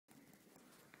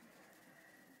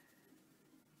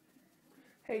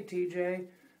Hey TJ,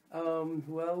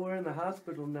 well we're in the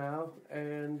hospital now,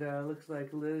 and looks like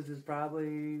Liz is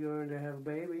probably going to have a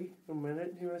baby in a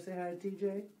minute. You want to say hi to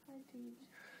TJ? Hi, Teej.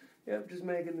 Yep, just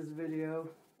making this video.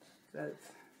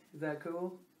 Is that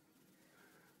cool?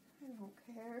 I don't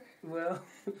care. Well,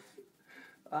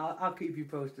 I'll keep you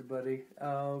posted, buddy.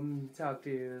 Talk to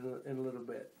you in a little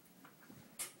bit.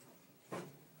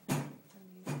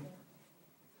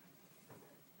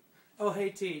 Oh,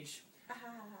 hey Teej.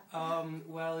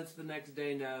 Well, it's the next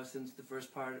day now since the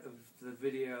first part of the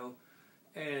video,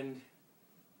 and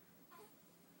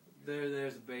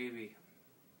there's a baby.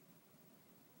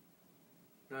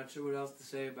 Not sure what else to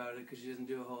say about it because she doesn't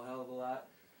do a whole hell of a lot.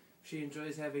 She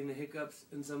enjoys having the hiccups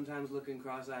and sometimes looking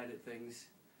cross-eyed at things.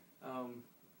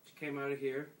 She came out of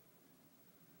here.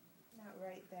 Not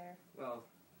right there. Well,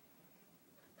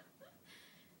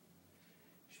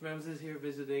 Shmems is here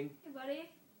visiting. Hey, buddy.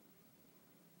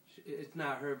 It's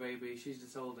not her baby. She's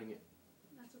just holding it.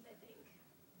 That's what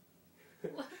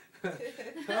I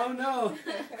think. Oh no!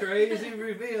 Crazy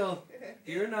reveal.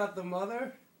 You're not the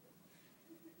mother?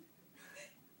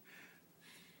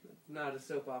 Not a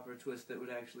soap opera twist that would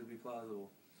actually be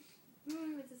plausible.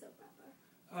 It's a soap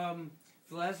opera.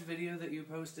 The last video that you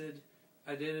posted,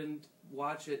 I didn't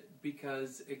watch it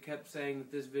because it kept saying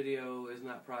that this video is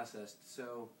not processed,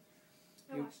 so...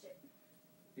 I watched it.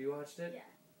 You watched it? Yeah.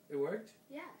 It worked?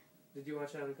 Yeah. Did you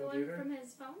watch it on a The computer? one from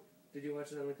his phone? Did you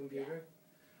watch it on a computer?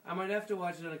 Yeah. I might have to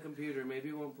watch it on a computer. Maybe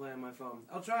it won't play on my phone.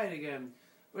 I'll try it again.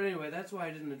 But anyway, that's why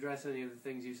I didn't address any of the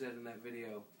things you said in that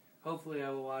video. Hopefully I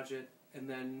will watch it and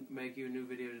then make you a new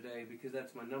video today because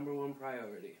that's my #1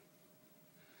 priority.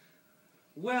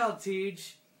 Well,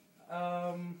 Teej,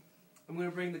 I'm going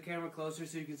to bring the camera closer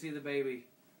so you can see the baby.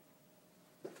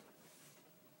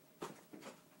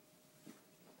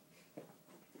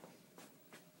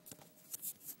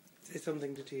 Say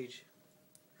something to Teej.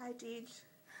 Hi, Teej.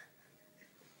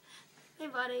 Hey,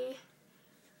 buddy.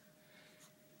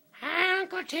 Hi,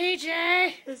 Uncle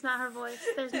TJ. It's not her voice.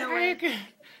 There's no way.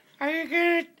 Are you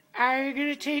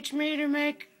gonna teach me to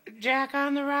make Jack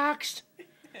on the Rocks?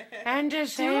 And to Do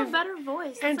save... a better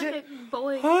voice. and It's like a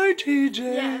boy. Hi,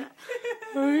 TJ. Yeah.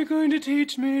 Are you going to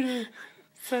teach me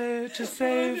to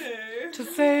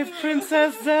save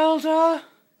Princess Zelda?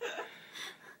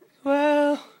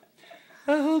 Well,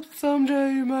 I hope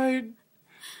someday you might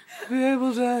be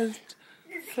able to.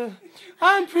 So,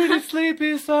 I'm pretty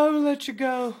sleepy, so I'll let you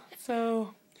go.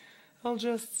 So, I'll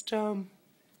just, Okay,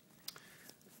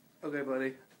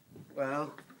 buddy.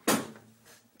 Well,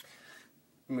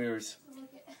 mirrors. Look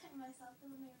at myself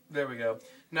in the mirror. There we go.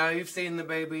 Now you've seen the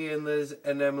baby and Liz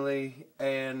and Emily,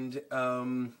 and,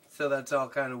 so that's all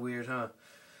kind of weird, huh?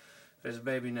 There's a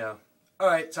baby now.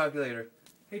 Alright, talk to you later.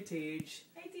 Hey, Teej.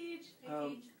 Hey, Teej. Hey,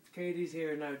 Um, Teej. Katie's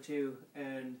here now, too,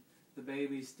 and the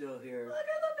baby's still here. Look at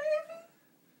the baby.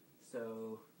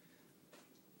 So,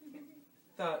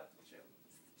 thought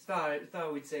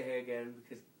we'd say hey again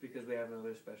because we have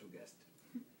another special guest,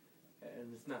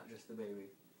 and it's not just the baby.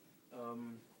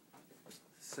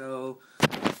 So,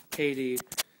 Katie,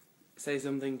 say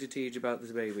something to Teej about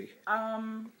this baby.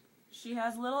 She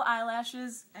has little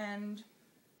eyelashes, and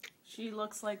she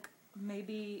looks like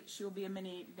maybe she'll be a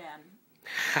mini Dan.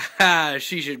 Haha,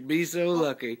 she should be so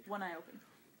lucky. One eye open.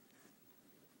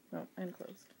 Oh, and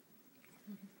closed.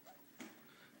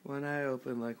 One eye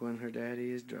open like when her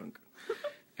daddy is drunk.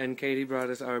 And Katie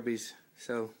brought us Arby's,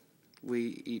 so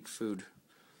we eat food.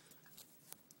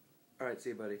 Alright, see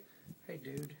you, buddy. Hey,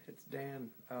 dude, it's Dan.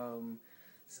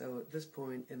 So at this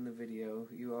point in the video,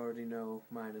 you already know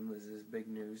mine and Liz's big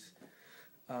news.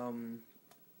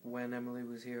 When Emily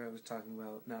was here, I was talking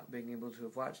about not being able to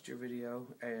have watched your video,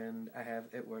 and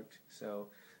it worked, so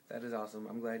that is awesome.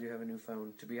 I'm glad you have a new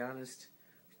phone. To be honest,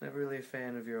 I'm not really a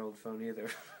fan of your old phone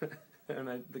either.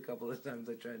 And the couple of times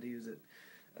I tried to use it.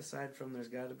 Aside from there's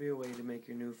got to be a way to make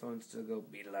your new phone still go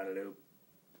beat-a-lot-a-loop.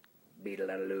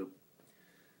 Beat-a-lot-a-loop.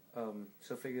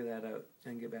 So figure that out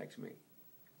and get back to me.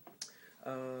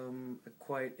 I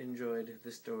quite enjoyed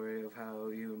the story of how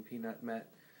you and Peanut met.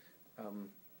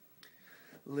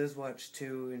 Liz watched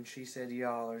too, and she said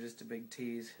y'all are just a big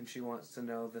tease, and she wants to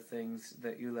know the things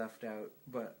that you left out.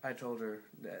 But I told her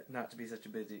that not to be such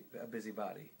a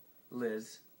busybody.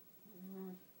 Liz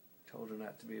told her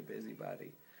not to be a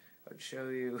busybody. I'd show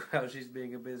you how she's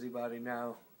being a busybody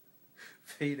now,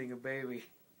 feeding a baby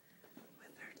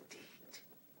with her teeth.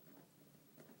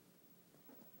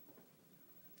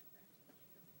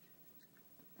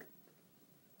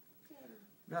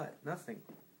 Nothing.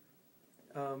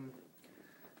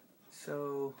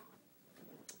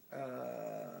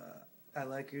 I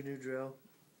like your new drill.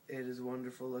 It is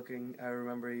wonderful looking. I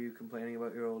remember you complaining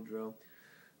about your old drill.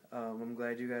 I'm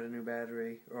glad you got a new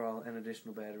battery, or an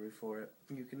additional battery for it.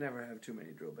 You can never have too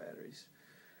many drill batteries.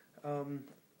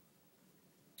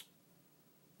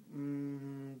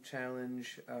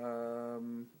 Challenge,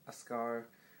 a scar.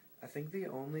 I think the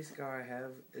only scar I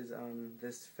have is on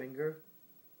this finger.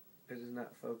 It is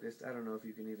not focused. I don't know if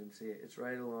you can even see it. It's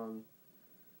right along.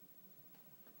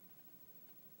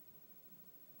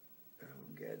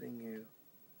 I'm getting you.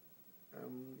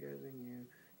 I'm getting you.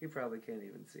 You probably can't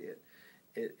even see it.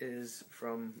 It is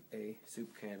from a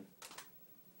soup can.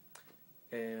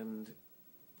 And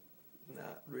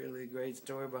not really a great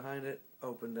story behind it.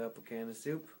 Opened up a can of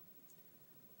soup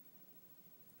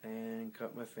and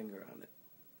cut my finger on it.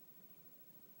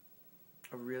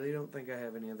 I really don't think I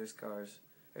have any other scars.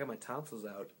 I got my tonsils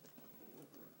out.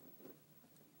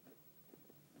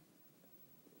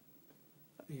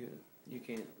 You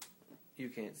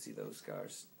can't see those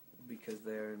scars because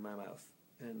they're in my mouth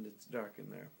and it's dark in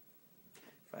there.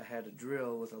 If I had a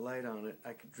drill with a light on it,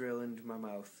 I could drill into my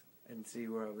mouth and see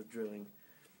where I was drilling,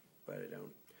 but I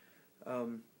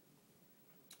don't.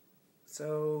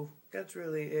 So that's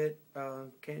really it.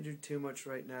 Can't do too much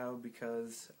right now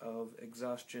because of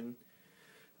exhaustion.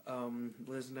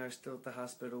 Liz and I are still at the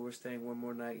hospital. We're staying one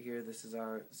more night here. This is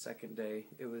our second day.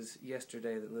 It was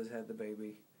yesterday that Liz had the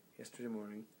baby, yesterday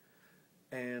morning.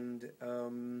 And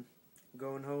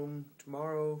going home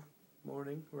tomorrow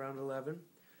morning around 11.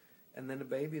 And then the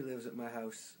baby lives at my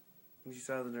house. You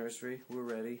saw the nursery. We're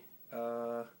ready.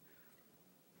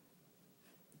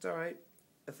 It's alright.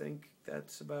 I think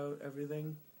that's about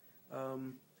everything.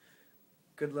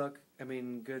 Good luck.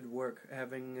 Good work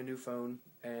having a new phone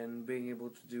and being able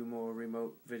to do more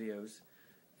remote videos.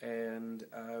 And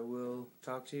I will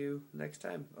talk to you next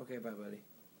time. Okay, bye, buddy.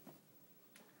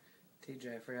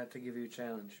 TJ, I forgot to give you a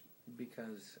challenge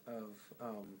because of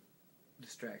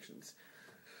distractions.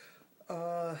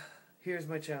 Here's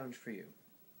my challenge for you.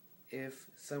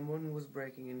 If someone was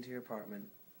breaking into your apartment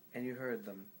and you heard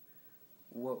them,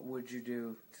 what would you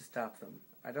do to stop them?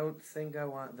 I don't think I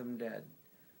want them dead,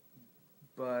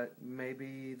 but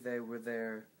maybe they were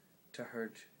there to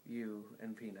hurt you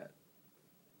and Peanut.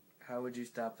 How would you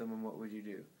stop them and what would you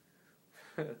do?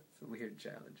 It's a weird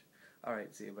challenge.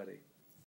 Alright, see you, buddy.